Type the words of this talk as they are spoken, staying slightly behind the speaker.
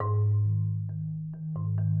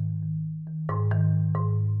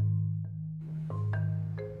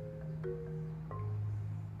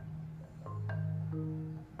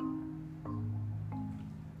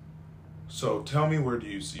So tell me, where do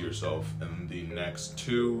you see yourself in the next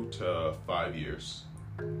 2 to 5 years?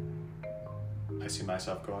 I see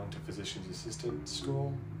myself going to physician's assistant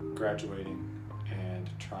school, graduating, and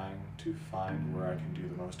trying to find where I can do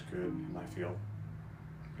the most good in my field.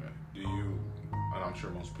 Okay. Do you, and I'm sure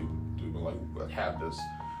most people do, but like have this,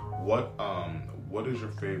 what is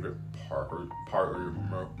your favorite part or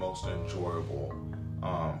your most enjoyable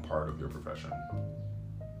part of your profession?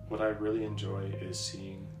 What I really enjoy is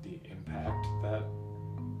seeing the impact of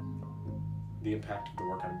the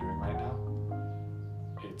work I'm doing right now.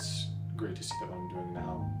 It's great to see that what I'm doing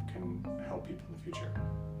now can help people in the future.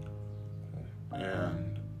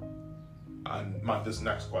 And this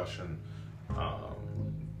next question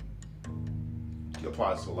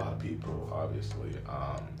applies to a lot of people, obviously.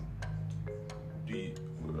 Are you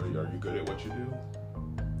good at what you do?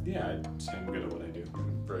 Yeah, I'd say I'm good at what I do.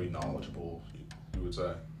 Very knowledgeable, you would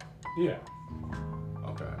say? Yeah.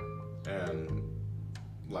 Okay. And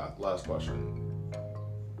last question.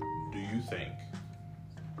 Do you think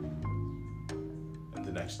in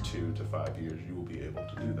the next 2 to 5 years you will be able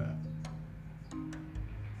to do that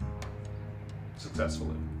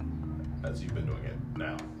successfully as you've been doing it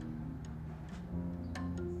now?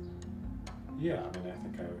 Yeah, I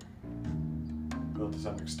think I will to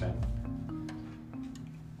some extent.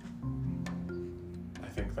 I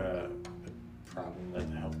think the problem that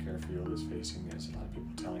the healthcare field is facing is a lot of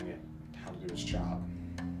people telling it how to do its job.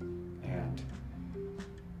 And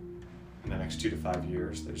in the next 2 to 5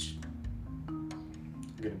 years, there's going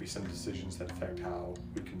to be some decisions that affect how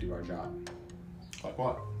we can do our job. Like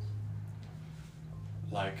what?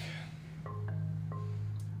 Like,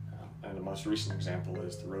 and the most recent example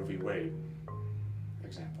is the Roe v. Wade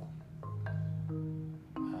example.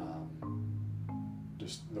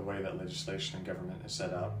 Just the way that legislation and government is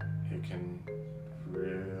set up, it can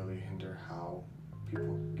really hinder how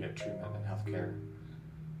people get treatment in healthcare.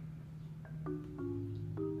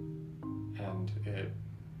 And it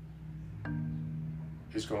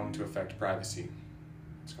is going to affect privacy.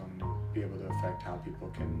 It's going to be able to affect how people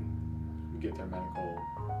can get their medical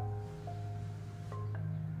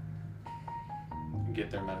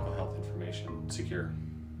health information secure.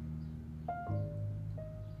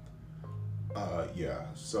 Yeah,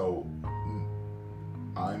 so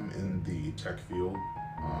I'm in the tech field.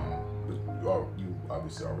 You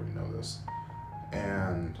obviously already know this.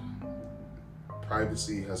 And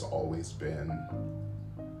privacy has always been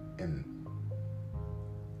an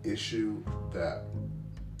issue that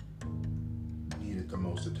needed the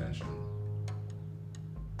most attention.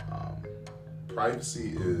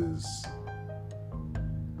 Privacy is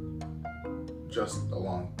just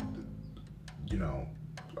along,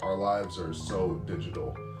 our lives are so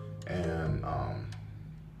digital and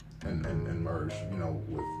merged,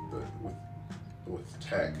 with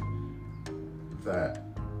tech, that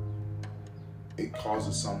it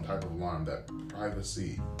causes some type of alarm that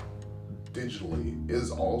privacy digitally is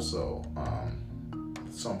also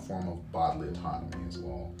some form of bodily autonomy as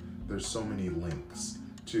well. There's so many links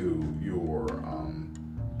to your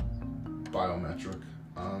biometric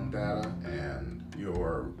data and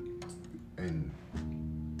your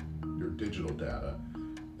digital data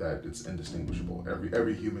that it's indistinguishable.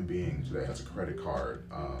 Every human being today has a credit card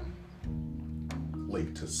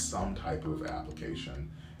linked to some type of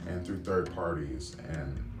application and through third parties,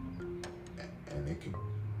 and it can.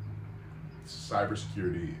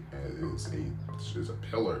 Cybersecurity is a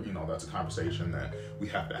pillar. That's a conversation that we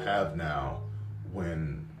have to have now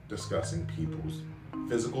when discussing people's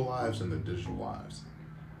physical lives and their digital lives.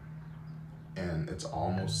 And it's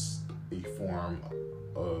almost a form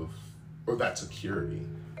of that security.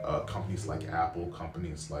 Companies like Apple,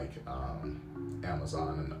 companies like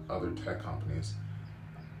Amazon, and other tech companies,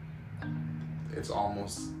 it's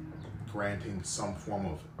almost granting some form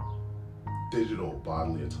of digital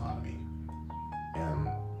bodily autonomy. And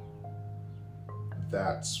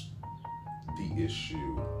that's the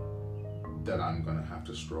issue that I'm going to have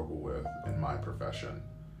to struggle with in my profession.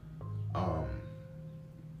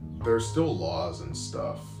 There's still laws and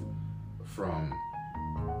stuff from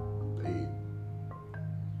a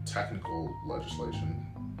technical legislation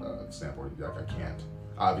standpoint. Like, I can't.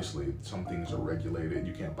 Obviously, some things are regulated.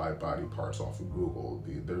 You can't buy body parts off of Google.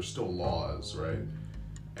 There's still laws, right?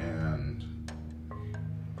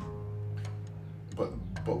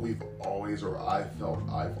 But we've always, or I felt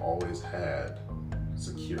I've always had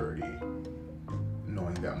security,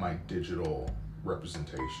 knowing that my digital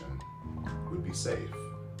representation would be safe.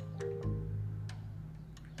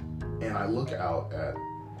 And I look out at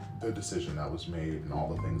the decision that was made and all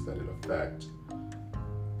the things that it affects,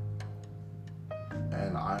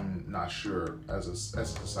 and I'm not sure as a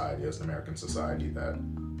society, as an American society, that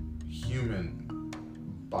human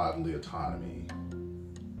bodily autonomy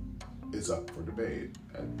is up for debate.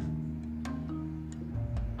 And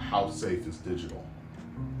how safe is digital?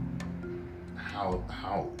 How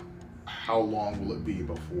long will it be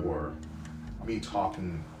before me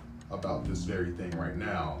talking about this very thing right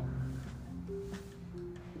now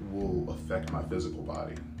will affect my physical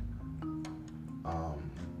body?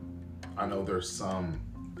 I know there's some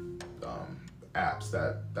apps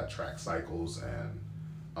that track cycles and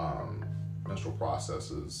menstrual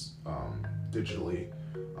processes digitally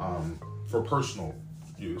for personal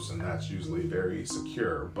use, and that's usually very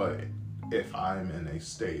secure. But if I'm in a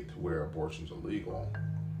state where abortion's illegal,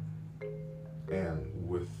 and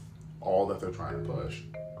with all that they're trying to push,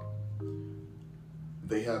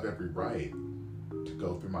 they have every right to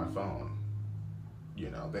go through my phone.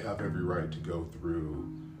 They have every right to go through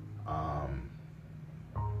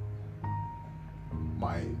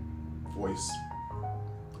my voice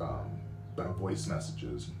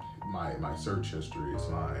messages, my search histories,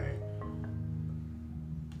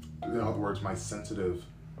 in other words, my sensitive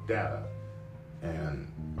data. And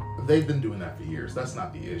they've been doing that for years. That's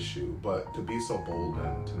not the issue. But to be so bold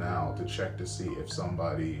and to now to check to see if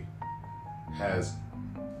somebody has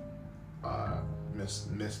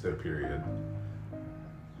missed their period,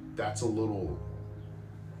 that's a little,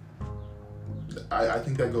 I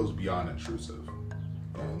think that goes beyond intrusive.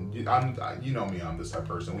 And you know me, I'm this type of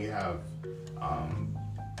person. We have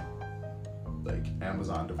like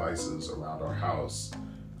Amazon devices around our house.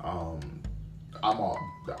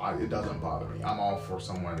 It doesn't bother me. I'm all for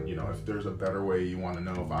someone, if there's a better way you want to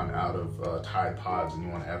know if I'm out of Tide Pods and you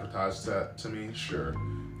want to advertise that to me, sure.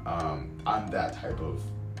 I'm that type of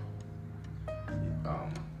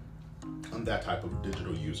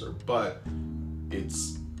digital user, but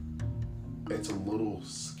it's a little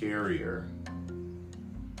scarier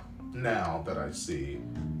now that I see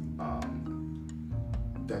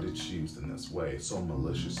that it's used in this way so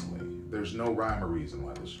maliciously. There's no rhyme or reason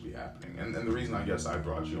why this should be happening. And the reason I guess I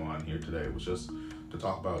brought you on here today was just to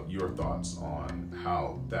talk about your thoughts on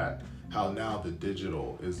how now the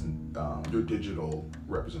digital is your digital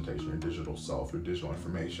representation, your digital self, your digital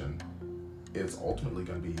information is ultimately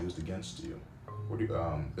going to be used against you.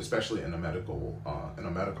 Especially in a medical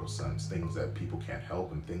sense, things that people can't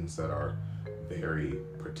help and things that are very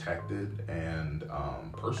protected and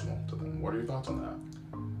personal to them. What are your thoughts on that?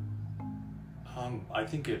 I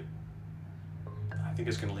think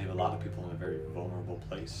it's going to leave a lot of people in a very vulnerable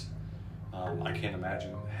place. I can't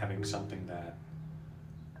imagine having something that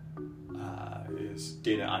is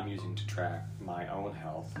data I'm using to track my own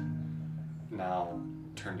health now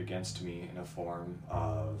turned against me in a form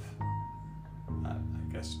of, I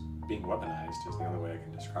guess, being weaponized is the only way I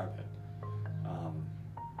can describe it.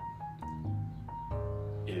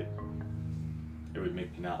 It would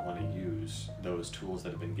make me not want to use those tools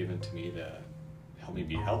that have been given to me to help me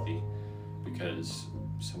be healthy, because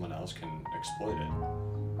someone else can exploit it.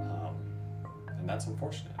 And that's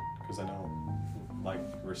unfortunate, because I know, like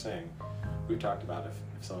we were saying, we've talked about if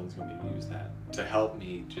someone's going to use that to help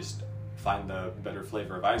me just find the better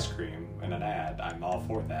flavor of ice cream in an ad, I'm all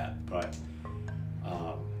for that. But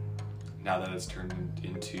now that it's turned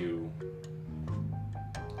into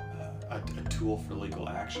a tool for legal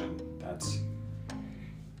action, that's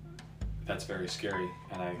very scary,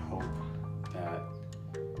 and I hope that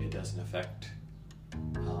it doesn't affect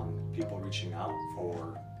people reaching out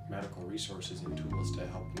for medical resources and tools to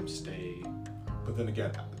help them stay. But then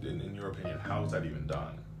again, in your opinion, how is that even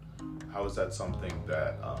done? How is that something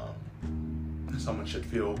that someone should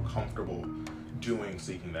feel comfortable doing,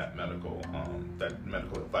 seeking that medical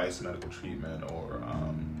advice, medical treatment, or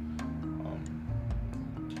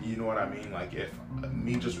you know what I mean? Like, if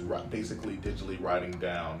me just basically digitally writing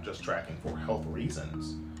down, just tracking for health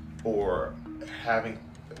reasons, or having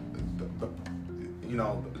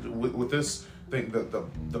with this thing,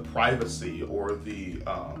 the privacy or the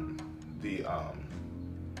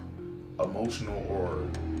emotional or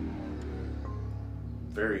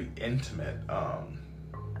very intimate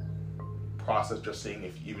process, just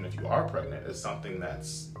seeing even if you are pregnant, is something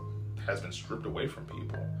has been stripped away from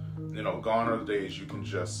people. Gone are the days you can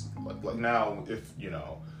just like now, if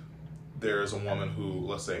there's a woman who,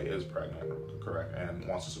 let's say, is pregnant, correct, and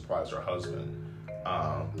wants to surprise her husband,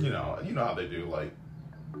 you know how they do, like,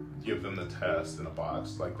 give them the test in a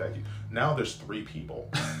box like that. Now there's 3 people,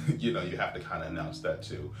 you have to kind of announce that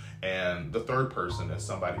too. And the third person is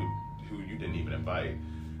somebody who you didn't even invite,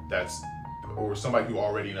 or somebody who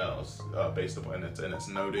already knows, based upon, and it's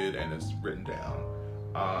noted and it's written down.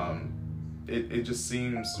 it just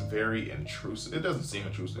seems very intrusive. It doesn't seem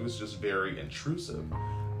intrusive. It was just very intrusive.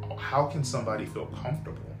 How can somebody feel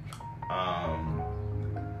comfortable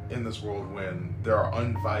in this world when there are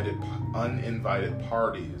uninvited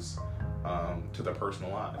parties to their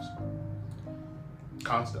personal lives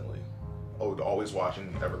constantly, always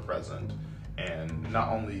watching, ever present, and not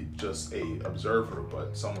only just a observer,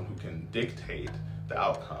 but someone who can dictate the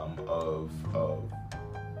outcome of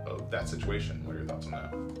that situation? What are your thoughts on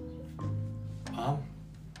that?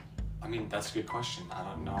 I mean, that's a good question. I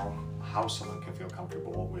don't know how someone can feel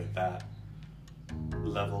comfortable with that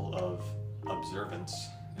level of observance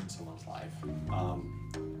in someone's life.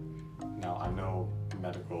 Now, I'm no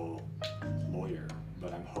medical lawyer,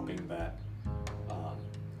 but I'm hoping that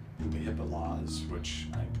the HIPAA laws, which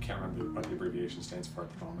I can't remember what the abbreviation stands for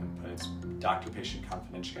at the moment, but it's doctor-patient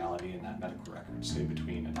confidentiality, and that medical records stay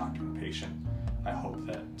between a doctor and a patient. I hope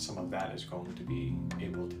that some of that is going to be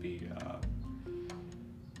able to be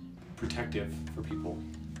protective for people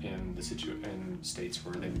in in states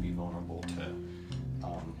where they would be vulnerable to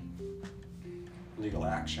legal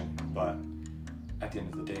action. But at the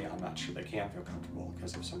end of the day, I'm not sure they can feel comfortable,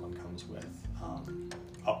 because if someone comes with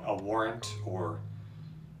a warrant or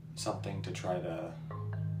something to try to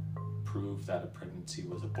prove that a pregnancy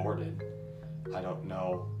was aborted, I don't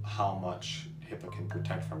know how much HIPAA can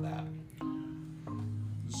protect from that.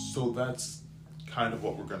 So that's kind of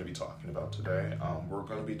what we're going to be talking about today. We're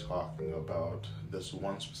going to be talking about this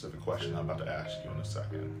one specific question I'm about to ask you in a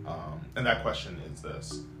second. And that question is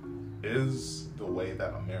this: is the way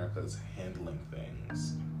that America is handling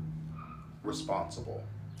things responsible?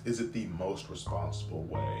 Is it the most responsible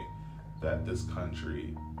way that this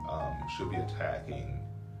country should be attacking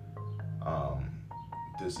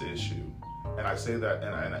this issue? And I say that,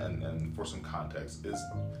 and for some context, is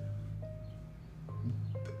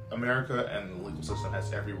America and the legal system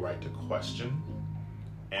has every right to question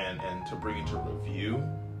and to bring into review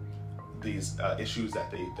these issues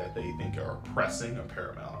that they think are pressing or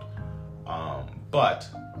paramount. But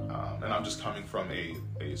and I'm just coming from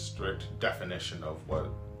a strict definition of what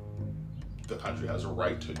the country has a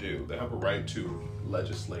right to do. They have a right to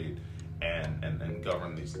legislate and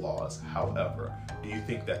govern these laws. However, do you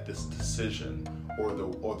think that this decision or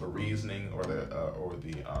the reasoning or the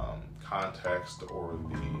context or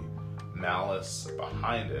the malice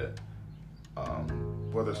behind it,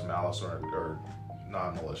 whether it's malice or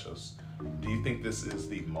non-malicious, do you think this is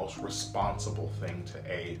the most responsible thing to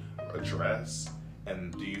address?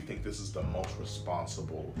 And do you think this is the most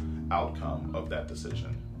responsible outcome of that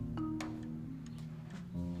decision?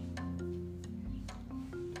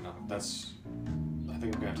 No, I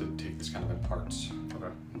think we're going to have to take this kind of in parts.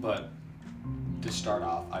 Okay. But to start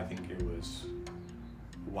off, I think it was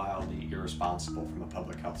wildly irresponsible from a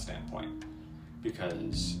public health standpoint,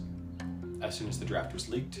 because as soon as the draft was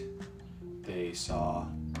leaked, they saw,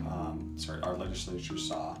 our legislature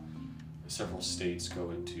saw several states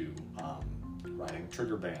go into writing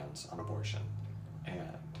trigger bans on abortion.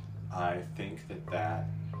 And I think that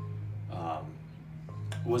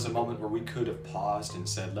was a moment where we could have paused and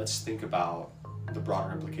said, let's think about the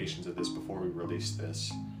broader implications of this before we release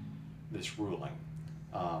this ruling.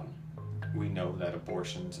 We know that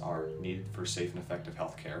abortions are needed for safe and effective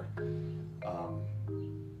health care.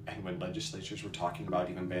 And when legislatures were talking about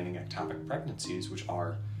even banning ectopic pregnancies, which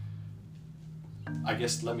are, I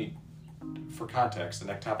guess, for context, an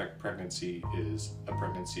ectopic pregnancy is a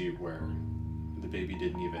pregnancy where the baby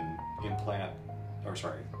didn't even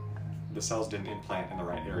the cells didn't implant in the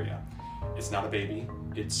right area. It's not a baby,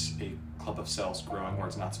 it's a clump of cells growing where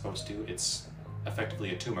it's not supposed to. It's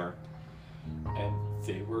effectively a tumor. And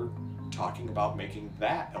they were talking about making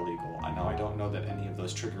that illegal. Now, I don't know that any of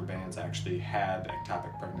those trigger bans actually had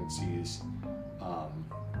ectopic pregnancies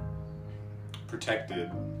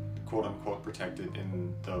protected, quote unquote protected,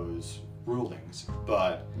 in those rulings,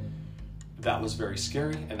 but that was very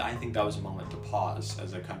scary, and I think that was a moment to pause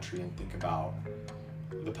as a country and think about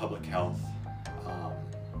the public health,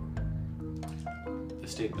 the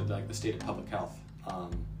state of public health.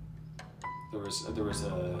 There was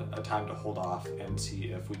a time to hold off and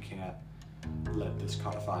see if we can't let this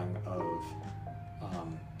codifying of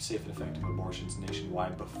safe and effective abortions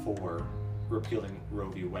nationwide before repealing Roe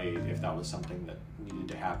v. Wade, if that was something that needed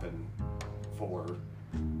to happen for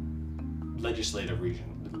legislative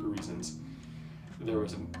reasons.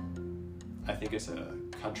 I think as a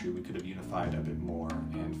country we could have unified a bit more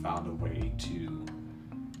and found a way to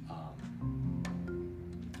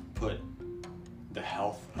put the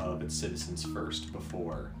health of its citizens first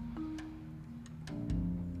before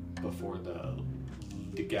the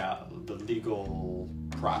legal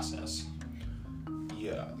process.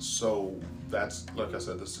 Yeah, so that's, like I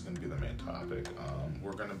said, this is going to be the main topic.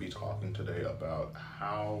 We're going to be talking today about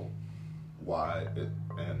how, why,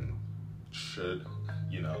 and should,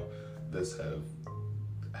 this have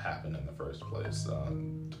happened in the first place.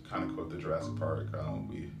 To kind of quote the Jurassic Park,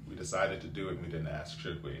 we decided to do it and we didn't ask,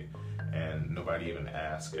 should we? And nobody even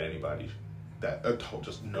asked anybody that,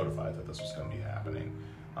 just notified that this was going to be happening.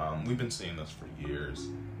 We've been seeing this for years.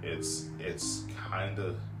 It's kind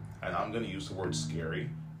of, and I'm going to use the word scary.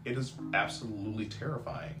 It is absolutely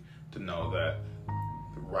terrifying to know that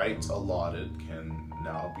the rights allotted can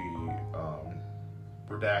now be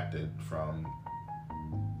redacted from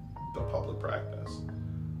the public practice.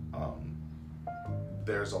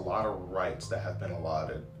 There's a lot of rights that have been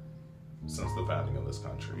allotted since the founding of this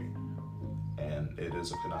country. And it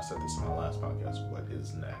is, and I said this in my last podcast, what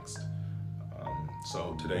is next?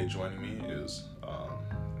 So today joining me is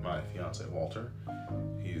my fiance Walter.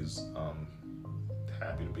 He's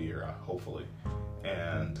happy to be here, hopefully,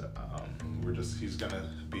 and he's gonna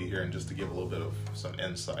be here and just to give a little bit of some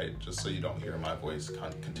insight, just so you don't hear my voice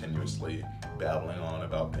continuously babbling on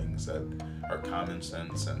about things that are common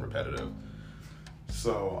sense and repetitive.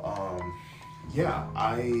 So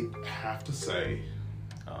I have to say,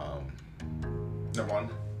 number one,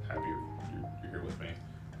 happy you're here with me,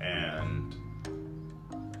 and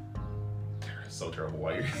it's so terrible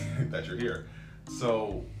why that you're here.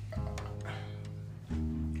 So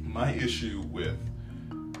my issue with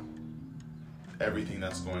everything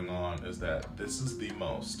that's going on is that this is the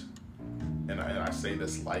most, and I say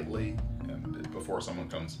this lightly, and before someone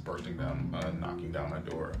comes bursting down, knocking down my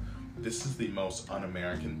door, this is the most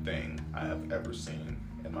un-American thing I have ever seen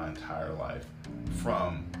in my entire life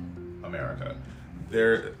from America.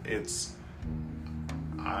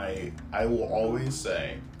 I will always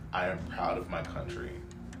say I am proud of my country.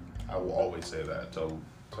 I will always say that till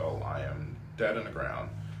I am dead in the ground,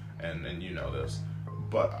 and you know this.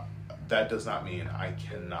 But that does not mean I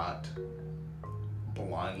cannot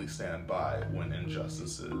blindly stand by when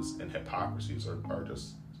injustices and hypocrisies are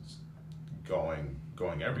just going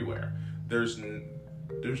everywhere. There's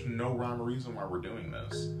no rhyme or reason why we're doing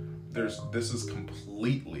this. This is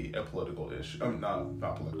completely a political issue. Not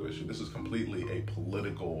political issue. This is completely a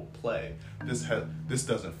political play. This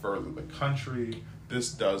doesn't further the country.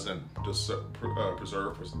 This doesn't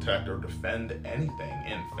preserve, protect, or defend anything.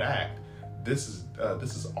 In fact, this is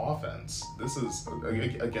offense. This is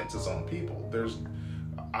against its own people.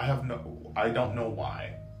 I don't know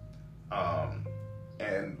why.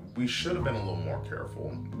 And we should have been a little more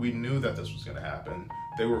careful. We knew that this was going to happen.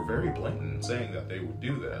 They were very blatant in saying that they would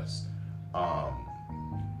do this.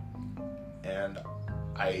 And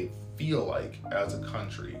I feel like as a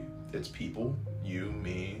country, it's people, you,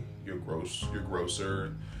 me, your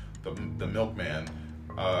grocer, the milkman,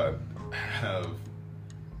 have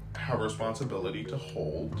a responsibility to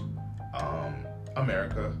hold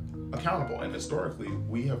America accountable. And historically,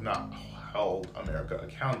 we have not held America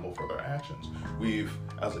accountable for their actions. We've,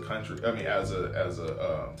 as a country, as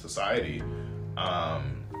a society,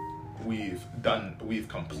 we've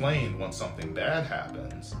complained when something bad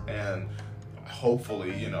happens, and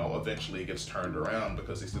hopefully, eventually it gets turned around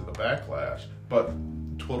because they see the backlash. But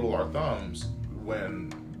twiddle our thumbs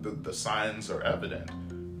when the signs are evident.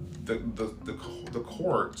 The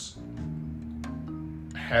courts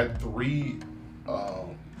had 3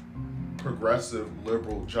 progressive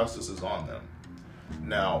liberal justices on them.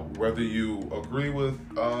 Now, whether you agree with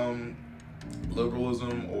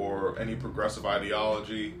liberalism or any progressive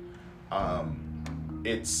ideology,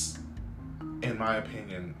 it's, in my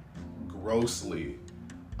opinion, grossly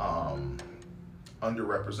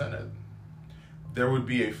underrepresented. There would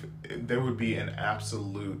be an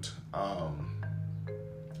absolute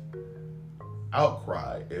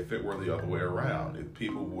outcry if it were the other way around. If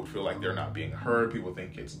people would feel like they're not being heard, people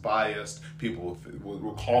think it's biased, people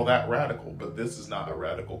will call that radical, but this is not a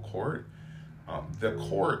radical court. The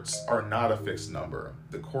courts are not a fixed number.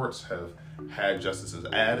 The courts have had justices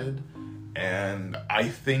added, and I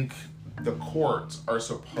think the courts are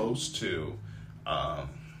supposed to,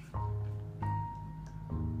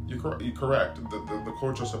 you're correct, the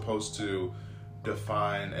courts are supposed to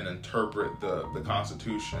define and interpret the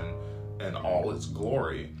Constitution in all its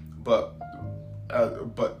glory, but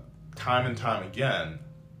time and time again,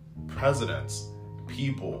 presidents,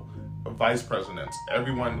 people, vice presidents,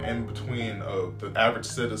 everyone in between the average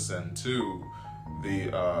citizen to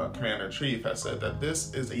the commander-in-chief has said that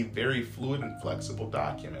this is a very fluid and flexible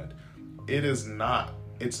document. It is not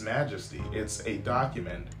Its Majesty. It's a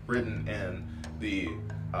document written in the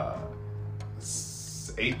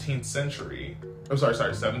 17th century,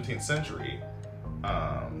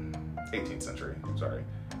 18th century, sorry.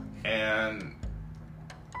 And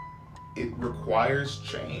it requires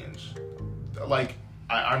change. Like,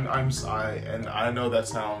 I know that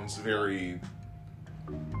sounds very,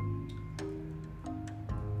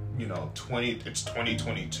 it's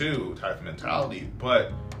 2022 type of mentality,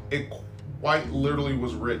 but it quite literally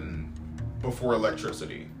was written before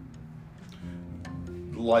electricity.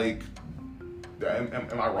 Like,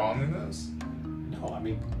 am I wrong in this? No, I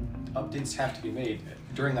mean, updates have to be made.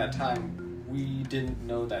 During that time, we didn't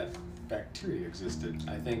know that bacteria existed.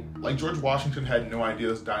 I think, like, George Washington had no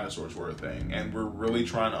idea dinosaurs were a thing, and we're really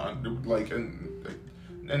trying to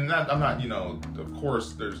and that, I'm not, of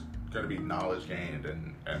course there's going to be knowledge gained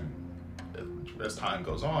and as time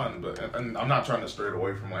goes on, but and I'm not trying to stray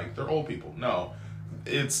away from, like, they're old people. No,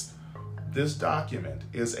 this document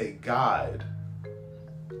is a guide,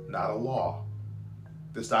 not a law.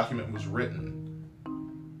 This document was written,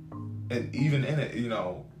 and even in it,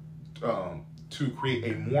 to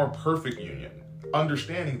create a more perfect union,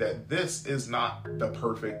 understanding that this is not the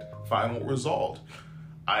perfect final result.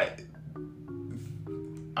 I'm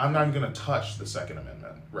not even going to touch the Second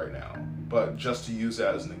Amendment right now, but just to use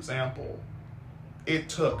that as an example, it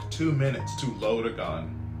took 2 minutes to load a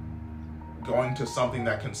gun, going to something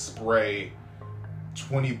that can spray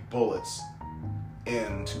 20 bullets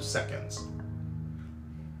in 2 seconds.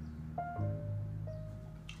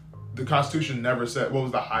 The Constitution never said what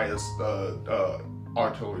was the highest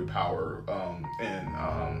artillery power in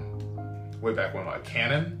way back when, like,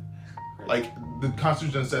 cannon. Like, the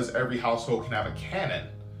Constitution says every household can have a cannon.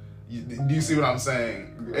 Do you see what I'm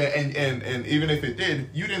saying? And even if it did,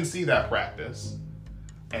 you didn't see that practice.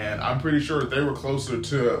 And I'm pretty sure they were closer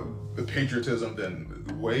to the patriotism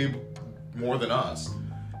than way more than us.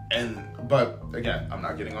 But again, I'm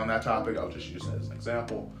not getting on that topic. I'll just use it as an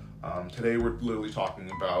example. Today we're literally talking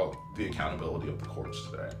about the accountability of the courts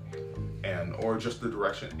today, or just the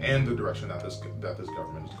direction that this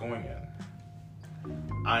government is going in.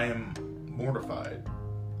 I am mortified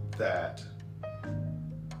that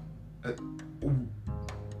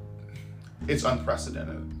it's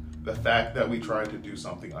unprecedented. The fact that we tried to do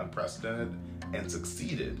something unprecedented and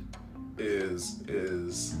succeeded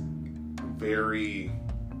is very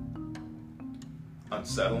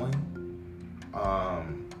unsettling.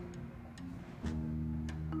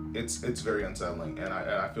 It's very unsettling, and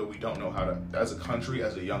I feel we don't know how to, as a country,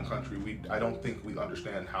 as a young country, I don't think we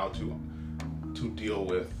understand how to deal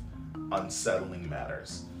with unsettling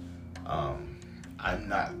matters. I'm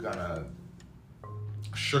not gonna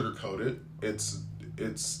sugarcoat it. It's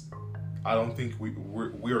I don't think we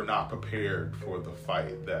are not prepared for the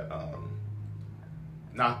fight that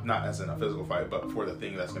not as in a physical fight, but for the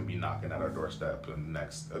thing that's going to be knocking at our doorstep in the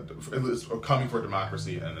next coming for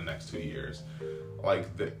democracy in the next 2 years. Like,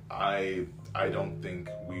 I don't think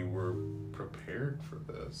we were prepared for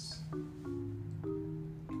this,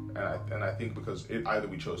 and I think because either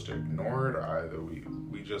we chose to ignore it, or either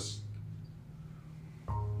we just,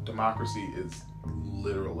 democracy is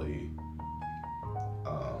literally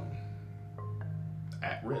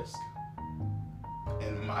at risk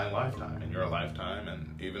in my lifetime, in your lifetime,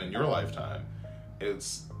 and even in your lifetime. Do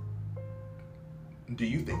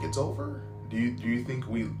you think it's over? Do you think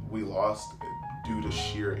we lost due to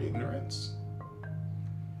sheer ignorance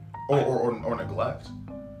or neglect?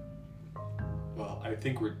 Well, I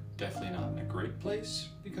think we're definitely not in a great place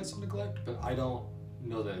because of neglect, but I don't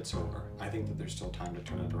know that it's over. I think that there's still time to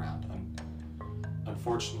turn it around.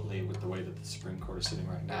 Unfortunately, with the way that the Supreme Court is sitting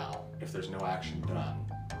right now, if there's no action done,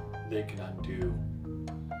 they can undo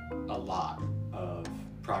a lot of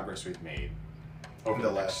progress we've made over in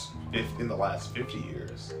the last 50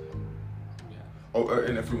 years. Yeah. Oh,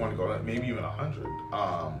 and if we want to go, maybe even 100.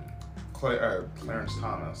 Clarence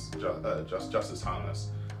Thomas, Justice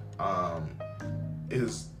Thomas,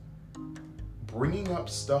 is bringing up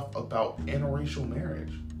stuff about interracial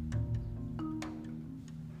marriage,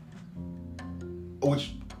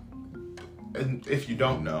 which, and if you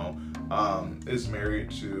don't know, is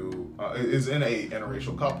married to is in a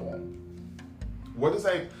interracial couple. What is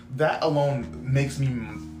that alone makes me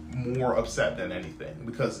more upset than anything,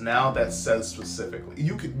 because now that says specifically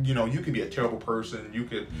you could be a terrible person, you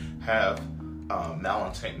could have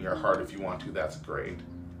malintent in your heart if you want to, that's great,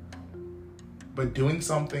 but doing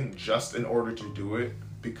something just in order to do it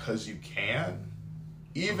because you can,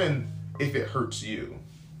 even if it hurts you,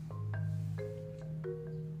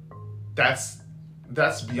 that's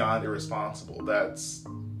beyond irresponsible. That's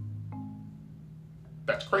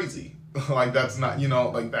crazy. Like, that's not,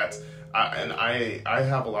 like, that's, I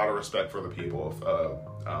have a lot of respect for the people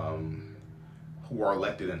who are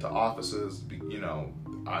elected into offices.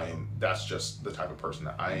 That's just the type of person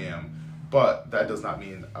that I am. But that does not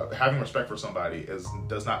mean having respect for somebody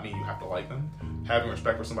does not mean you have to like them. Having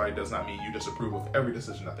respect for somebody does not mean you disapprove of every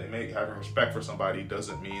decision that they make. Having respect for somebody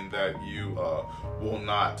doesn't mean that you will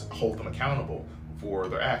not hold them accountable for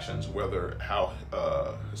their actions, whether how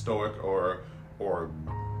stoic or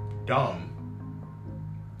dumb,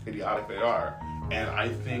 idiotic they are. And I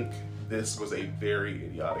think this was a very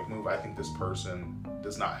idiotic move. I think this person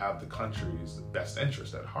does not have the country's best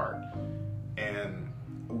interest at heart. And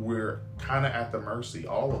we're kind of at the mercy,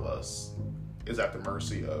 all of us is at the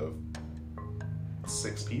mercy of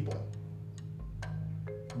 6 people.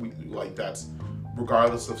 That's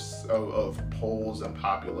regardless of polls and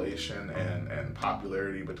population and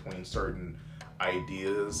popularity between certain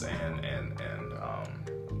ideas and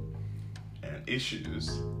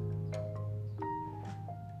issues.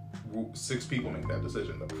 6 people make that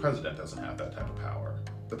decision. The president doesn't have that type of power.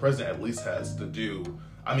 The president at least has to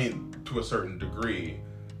to a certain degree,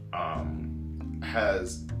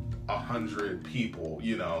 has 100 people,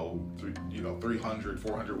 300,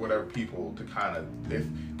 400, whatever people to kind of, if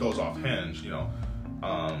it goes off hinge,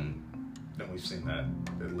 then we've seen that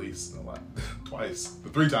at least twice,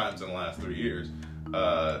 3 times in the last 3 years.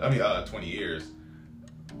 20 years.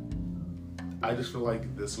 I just feel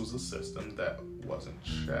like this was a system that wasn't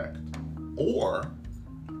checked. Or,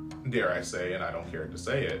 dare I say, and I don't care to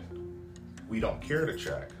say it, we don't care to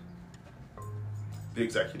check. The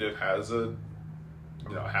executive has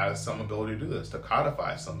some ability to do this, to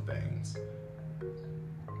codify some things.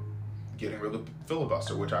 Getting rid of the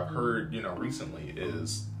filibuster, which I've heard, recently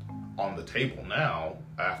is on the table now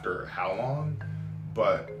after how long?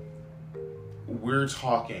 But we're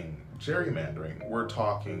talking gerrymandering. We're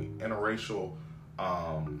talking interracial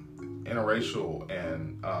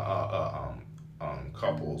and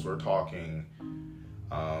couples. We're talking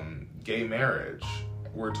gay marriage.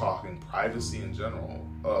 We're talking privacy in general.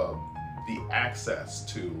 The access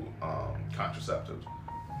to contraceptives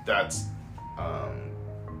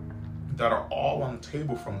that are all on the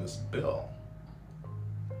table from this bill.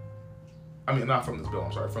 I mean, not from this bill.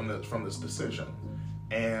 I'm sorry, from this decision.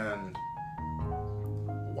 And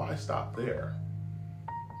why stop there?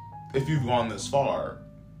 If you've gone this far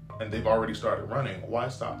and they've already started running, why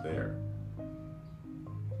stop there?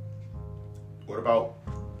 What about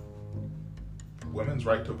women's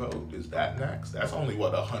right to vote? Is that next? That's only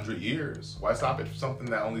 100 years. Why stop at something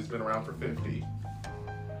that only's been around for 50?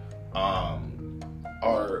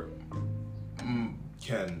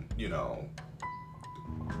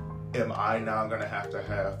 Am I now gonna have to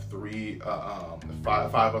have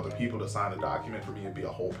 5 other people to sign a document for me to be a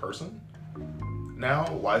whole person? Now,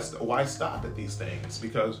 why stop at these things?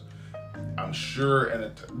 Because I'm sure,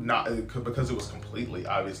 because it was completely,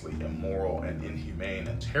 obviously, immoral and inhumane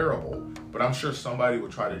and terrible, but I'm sure somebody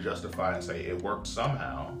would try to justify and say it worked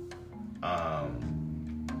somehow.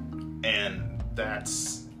 And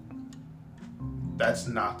that's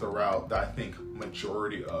not the route that I think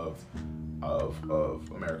majority of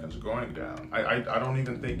Americans are going down. I don't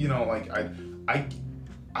even think, I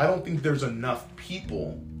don't think there's enough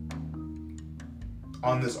people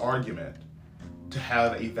on this argument to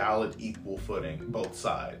have a valid equal footing, both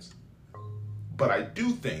sides. But I do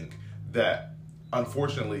think that,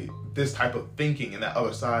 unfortunately, this type of thinking in that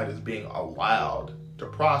other side is being allowed to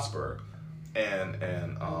prosper, and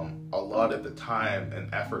a lot of the time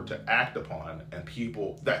and effort to act upon, and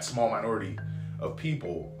people, that small minority of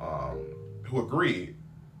people who agree,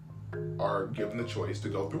 are given the choice to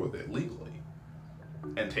go through with it legally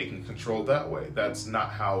and taking control that way. That's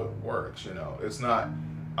not how it works, It's not.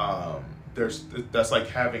 That's like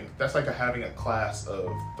having a class of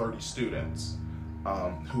 30 students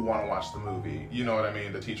who want to watch the movie. You know what I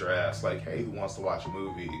mean? The teacher asks, like, hey, who wants to watch a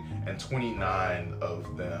movie? And 29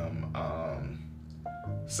 of them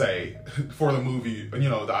say for the movie,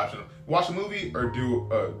 the option, watch a movie or do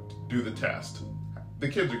the test. The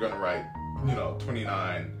kids are going to write,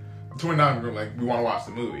 29 are like, we want to watch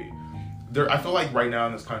the movie. I feel like right now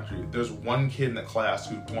in this country, there's one kid in the class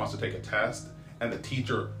who wants to take a test, and the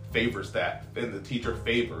teacher favors that, and the teacher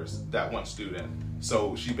favors that one student.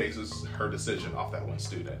 So she bases her decision off that one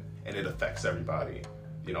student, and it affects everybody.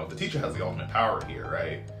 The teacher has the ultimate power here,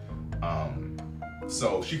 right?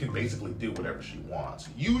 So she can basically do whatever she wants.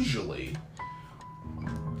 Usually,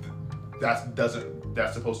 that's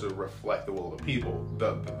supposed to reflect the will of the people,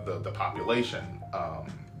 the population,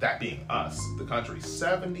 that being us, the country.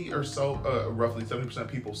 70 or so, roughly 70% of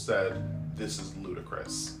people said this is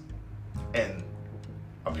ludicrous. And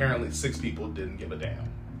apparently 6 people didn't give a damn.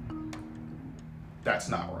 That's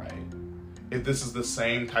not right. if this is the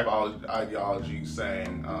same type of ideology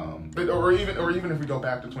saying, or even if we go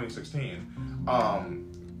back to 2016,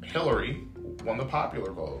 Hillary won the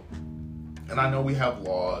popular vote. And I know we have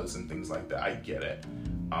laws and things like that. I get it.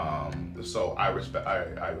 So I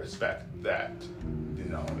respect that. You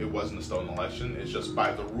know, it wasn't a stolen election. It's just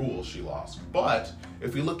by the rules she lost. But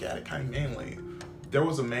if we look at it kind of mainly, there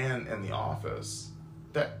was a man in the office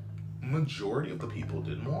that majority of the people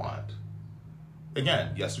didn't want.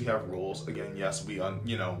 Again, yes, we have rules. Again, yes, we and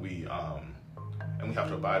we have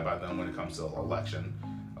to abide by them when it comes to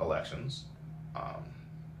elections.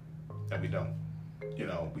 And we don't,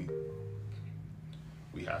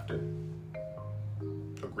 we have to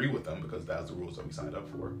agree with them because that's the rules that we signed up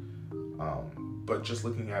for. But just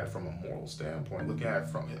looking at it from a moral standpoint, looking at it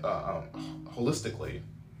from holistically,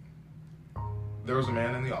 there was a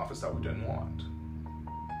man in the office that we didn't want.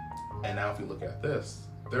 And now if you look at this,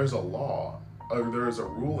 there's a law, or there is a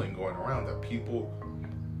ruling going around that people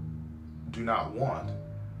do not want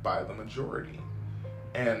by the majority.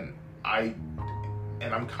 And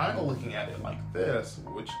I'm kind of looking at it like this,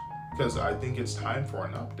 because I think it's time for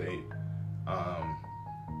an update.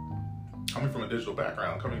 Coming from a digital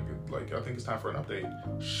background, I think it's time for an update.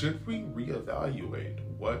 Should we reevaluate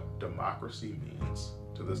what democracy means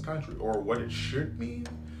to this country, or what it should mean?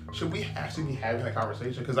 Should we actually be having a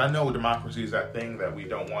conversation? Because I know democracy is that thing that we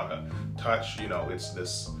don't want to touch. It's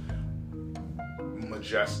this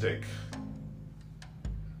majestic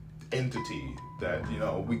entity that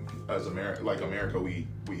we as America we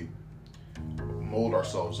mold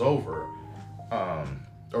ourselves over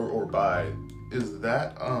or by. Is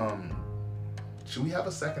that should we have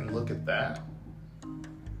a second look at that?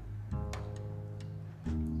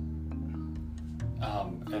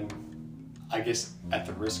 And I guess at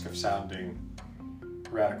the risk of sounding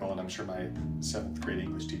radical, and I'm sure my 7th grade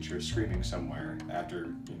English teacher is screaming somewhere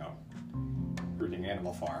after reading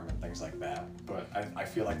Animal Farm and things like that, but I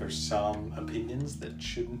feel like there's some opinions that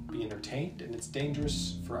shouldn't be entertained, and it's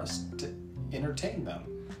dangerous for us to entertain them.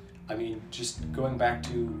 I mean, just going back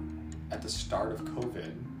to at the start of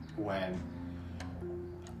COVID, when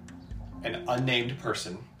an unnamed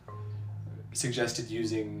person suggested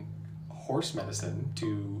using horse medicine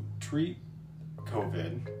to treat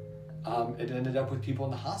COVID, it ended up with people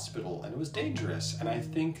in the hospital, and it was dangerous. And I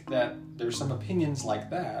think that there's some opinions like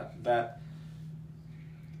that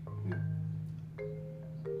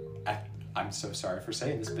I'm so sorry for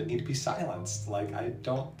saying this, but need to be silenced. I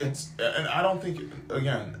don't think... I don't think,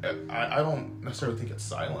 again, I don't necessarily think it's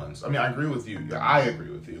silence. I mean, I agree with you, but I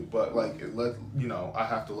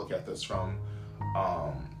have to look at this from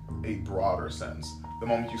a broader sense. The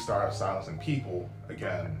moment you start silencing people,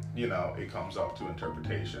 again, it comes up to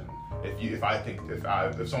interpretation.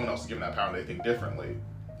 If someone else is given that power and they think differently,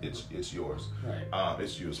 it's yours. Right.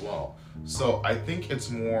 It's you as well. So I think it's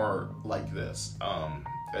more like this.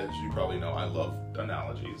 As you probably know, I love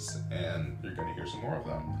analogies, and you're going to hear some more of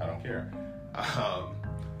them. I don't care.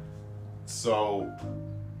 So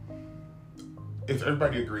if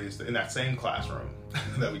everybody agrees that in that same classroom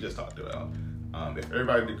that we just talked about, if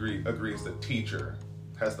everybody agrees that teacher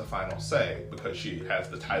has the final say because she has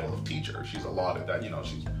the title of teacher, she's allotted that,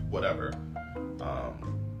 she's whatever.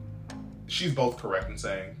 She's both correct in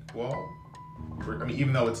saying,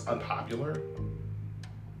 even though it's unpopular,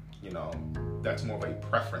 that's more of a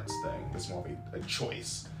preference thing. It's more of a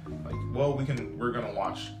choice. We're gonna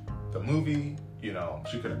watch the movie.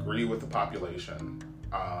 She could agree with the population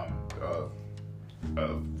of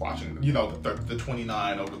watching. The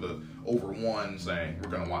 29 over 1 saying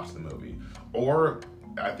we're gonna watch the movie. Or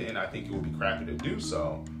I think it would be crappy to do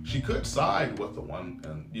so. She could side with the one,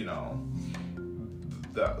 and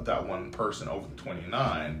that one person over the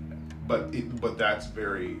 29. But that's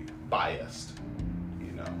very biased.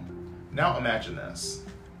 Now imagine this.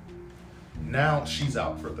 Now she's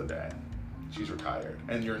out for the day. She's retired,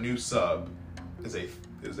 and your new sub is a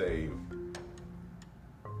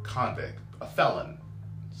convict, a felon,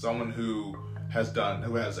 someone who has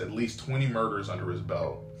at least 20 murders under his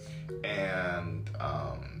belt, and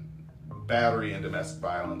battery and domestic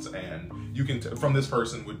violence. And you can from this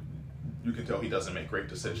person you can tell he doesn't make great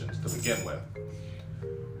decisions to begin with.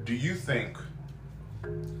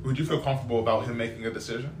 Would you feel comfortable about him making a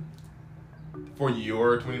decision for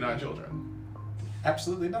your 29 children?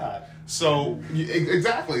 Absolutely not. So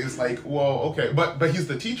exactly, it's okay, but he's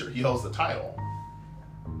the teacher. He holds the title.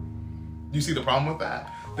 You see the problem with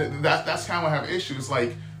that? That's how I have issues.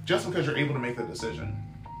 Just because you're able to make the decision,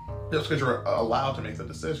 just because you're allowed to make the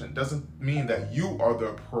decision, doesn't mean that you are the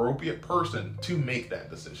appropriate person to make that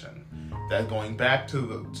decision. That going back to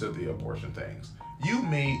the abortion things, you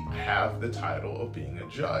may have the title of being a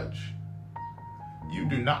judge. You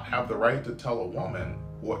do not have the right to tell a woman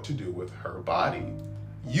what to do with her body.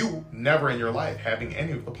 You never in your life having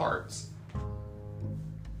any of the parts.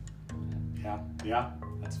 Yeah,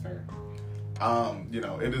 that's fair.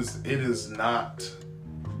 It is not.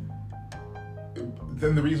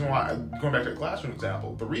 Then the reason why, going back to the classroom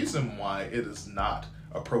example, the reason why it is not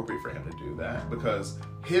appropriate for him to do that, because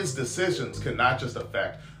his decisions could not just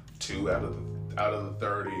affect 2 out of the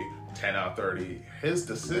 30, 10 out of 30. His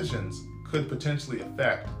decisions could potentially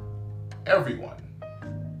affect everyone.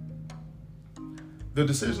 The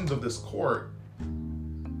decisions of this court,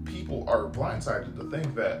 people are blindsided to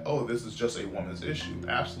think that, oh, this is just a woman's issue.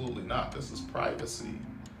 Absolutely not. This is privacy.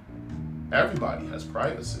 Everybody has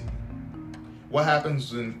privacy. What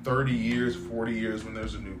happens in 30 years, 40 years when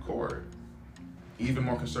there's a new court? Even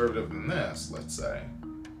more conservative than this, let's say.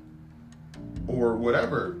 Or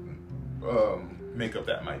whatever makeup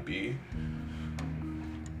that might be.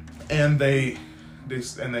 And they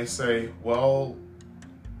say, well,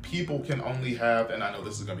 people can only have, and I know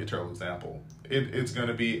this is going to be a terrible example, it's going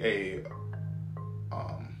to be a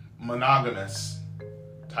monogamous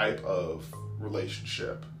type of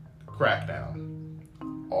relationship crackdown.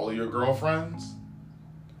 All of your girlfriends,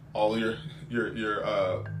 all of your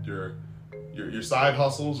side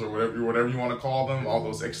hustles, or whatever you want to call them, all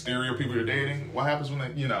those exterior people you're dating, what happens when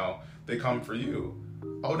they come for you?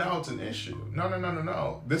 Oh, now it's an issue.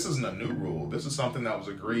 No. This isn't a new rule. This is something that was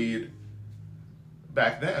agreed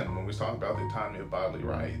back then when we was talking about the autonomy of bodily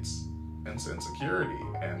rights and security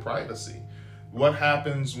and privacy. What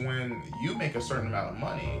happens when you make a certain amount of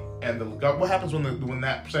money, and what happens when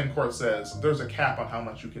that same court says there's a cap on how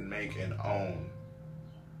much you can make and own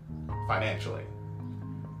financially?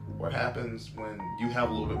 What happens when you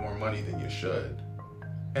have a little bit more money than you should,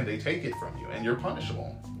 and they take it from you, and you're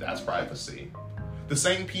punishable? That's privacy. The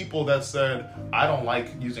same people that said, I don't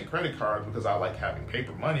like using credit cards because I like having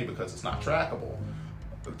paper money because it's not trackable,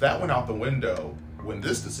 that went out the window when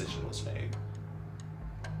this decision was made.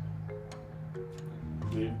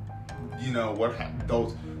 Yeah.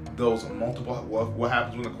 Those multiple. What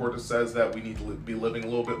happens when the court says that we need to be living a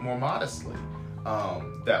little bit more modestly?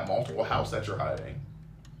 That multiple house that you're hiding,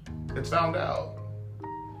 it's found out.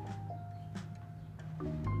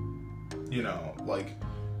 Like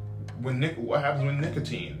what happens when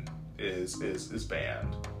nicotine is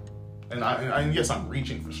banned? And I guess I'm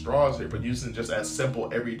reaching for straws here, but using just as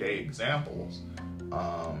simple everyday examples.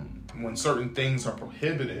 When certain things are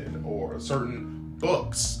prohibited, or certain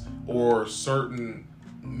books, or certain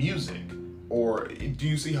music, or do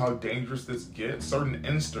you see how dangerous this gets? Certain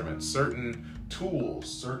instruments, certain tools,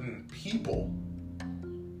 certain people.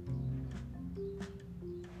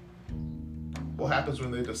 What happens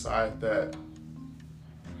when they decide that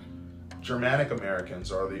Germanic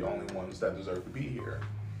Americans are the only ones that deserve to be here?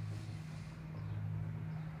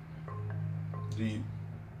 Do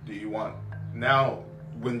you want, now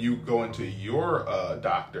when you go into your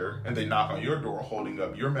doctor and they knock on your door holding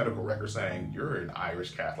up your medical record saying you're an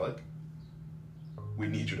Irish Catholic, we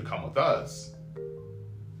need you to come with us,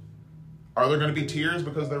 are there going to be tears?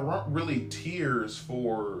 Because there weren't really tears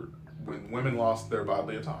for when women lost their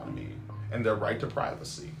bodily autonomy and their right to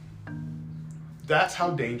privacy. That's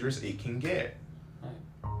how dangerous it can get.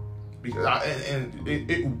 Because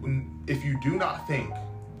if you do not think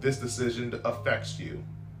this decision affects you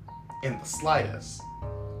in the slightest,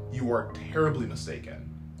 you are terribly mistaken.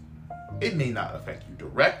 It may not affect you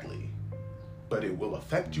directly, but it will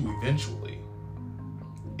affect you eventually,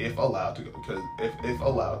 if allowed to. Because if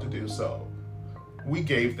allowed to do so, we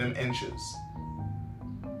gave them inches.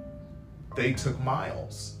 They took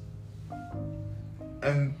miles,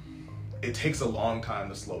 and it takes a long time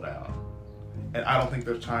to slow down. And I don't think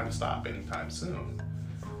they're trying to stop anytime soon.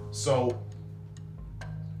 So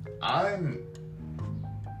I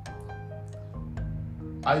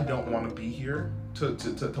don't want to be here to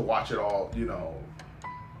watch it all,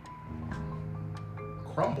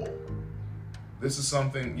 crumble. This is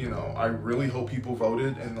something, I really hope people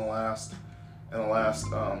voted in the last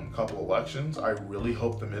couple elections. I really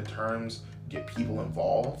hope the midterms get people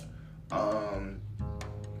involved.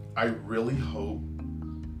 I really hope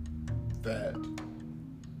that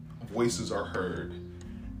voices are heard.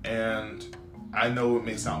 And I know it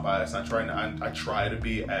may sound biased. I try to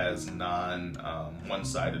be as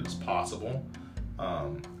one-sided as possible.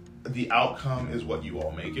 The outcome is what you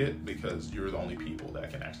all make it, because you're the only people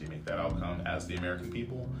that can actually make that outcome as the American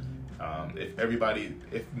people. If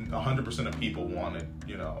 100% of people wanted,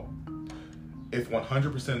 if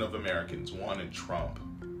 100% of Americans wanted Trump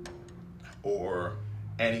or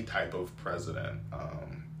any type of president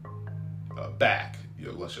back,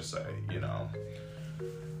 let's just say,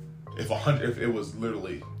 if it was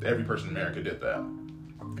literally every person in America did that,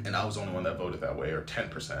 and I was the only one that voted that way, or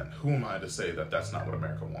 10%, who am I to say that that's not what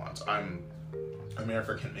America wants?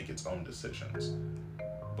 America can make its own decisions.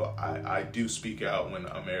 But I do speak out when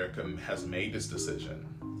America has made this decision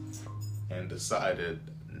and decided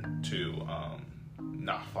to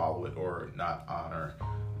not follow it or not honor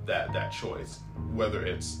that choice. Whether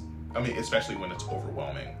it's, especially when it's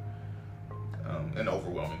overwhelming, an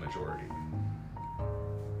overwhelming majority.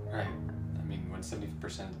 Right. When 70%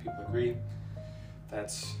 of the people agree,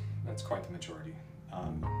 that's quite the majority.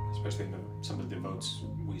 Especially in some of the votes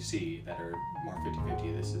we see that are more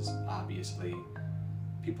 50-50. This is obviously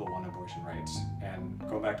people want abortion rights. And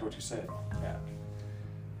go back to what you said. Yeah.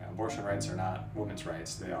 Abortion rights are not women's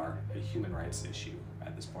rights. They are a human rights issue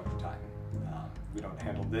at this point in time. If we don't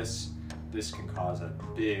handle this can cause a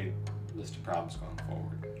big list of problems going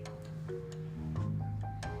forward.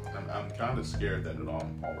 I'm kind of scared that it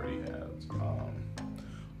already has.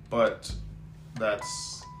 But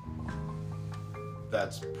that's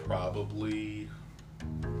probably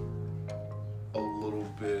a little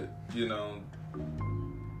bit,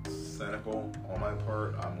 cynical on my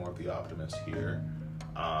part. I'm more of the optimist here.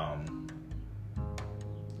 I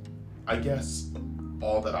guess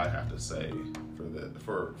all that I have to say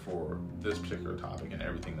for this particular topic and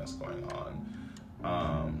everything that's going on,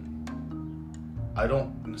 I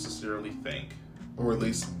don't necessarily think, or at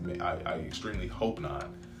least I extremely hope not,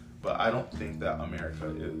 but I don't think that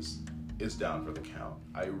America is down for the count.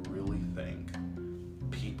 I really think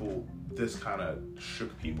this kind of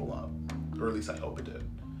shook people up, or at least I hope it did.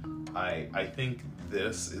 I think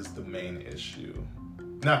this is the main issue.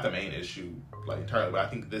 Not the main issue, entirely, but I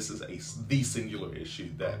think this is the singular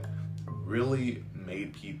issue that really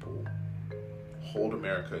made people hold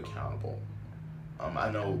America accountable.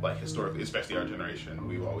 I know, historically, especially our generation,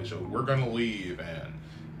 we've always showed we're gonna leave, and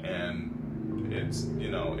it's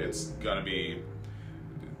it's gonna be,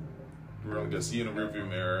 we're gonna see in the rearview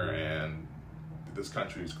mirror, and this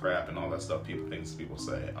country is crap, and all that stuff. Things people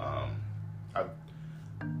say.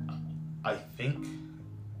 I think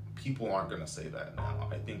people aren't going to say that now.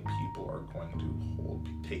 I think people are going to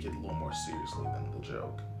take it a little more seriously than the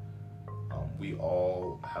joke. We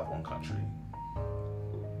all have one country.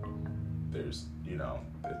 There's,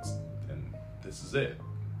 and this is it.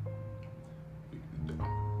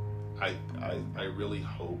 I really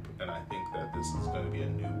hope, and I think that this is going to be a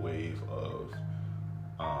new wave of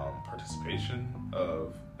participation,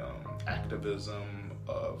 of activism,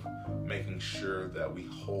 of making sure that we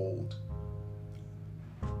hold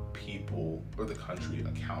people or the country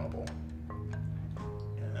accountable.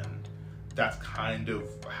 And that's kind of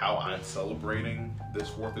how I'm celebrating this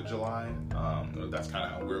 4th of July. That's kind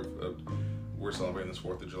of how we're celebrating this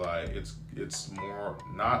 4th of July. It's more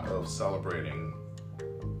not of celebrating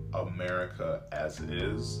America as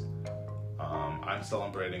is. I'm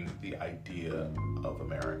celebrating the idea of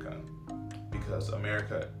America, because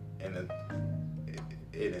America in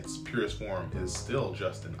its purest form is still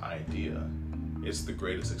just an idea. It's the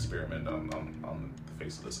greatest experiment on the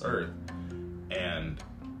face of this earth. And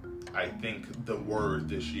I think the word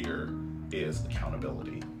this year is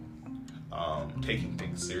accountability. Taking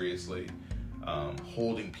things seriously,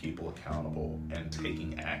 holding people accountable, and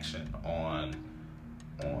taking action on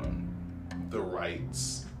the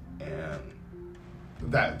rights and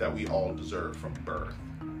that we all deserve from birth.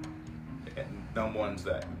 And not ones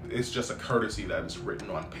that it's just a courtesy that is written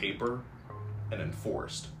on paper and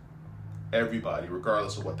enforced. Everybody,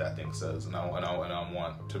 regardless of what that thing says, and I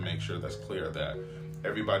want to make sure that's clear that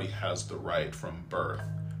everybody has the right from birth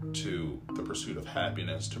to the pursuit of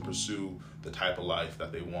happiness, to pursue the type of life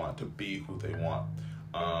that they want, to be who they want,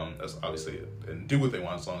 as obviously, and do what they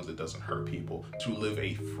want as long as it doesn't hurt people, to live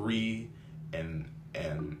a free and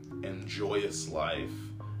joyous life,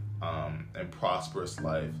 and prosperous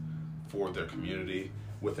life for their community,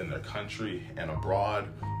 within their country and abroad.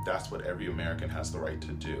 That's what every American has the right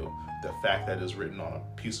to do. The fact that it's written on a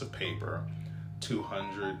piece of paper,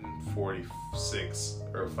 246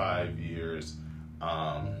 or 5 years,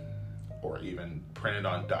 or even printed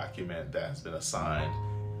on document that has been assigned,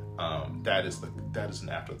 that is an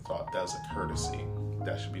afterthought. That is a courtesy.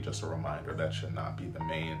 That should be just a reminder. That should not be the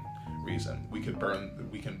main reason. We can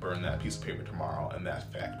burn that piece of paper tomorrow, and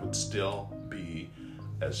that fact would still be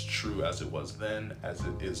as true as it was then, as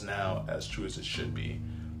it is now, as true as it should be.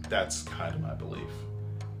 That's kind of my belief.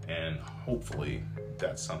 And hopefully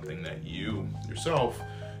that's something that you yourself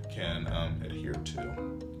can adhere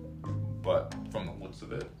to. But from the looks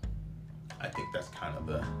of it, I think that's kind of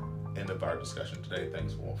the end of our discussion today.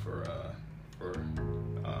 Thanks, Wolf, for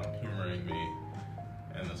humoring me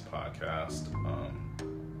in this podcast.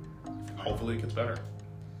 hopefully it gets better.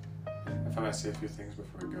 If I might say a few things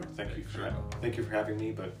before we go, thank you Sure. for having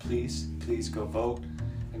me. But please go vote,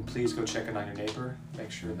 and please go check in on your neighbor.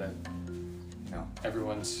 Make sure that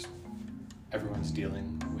everyone's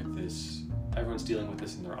dealing with this. Everyone's dealing with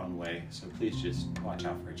this in their own way. So please just watch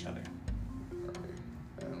out for each other. All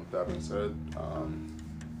right. And with that being said,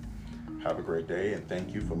 have a great day, and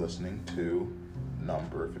thank you for listening to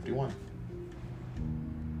number 51.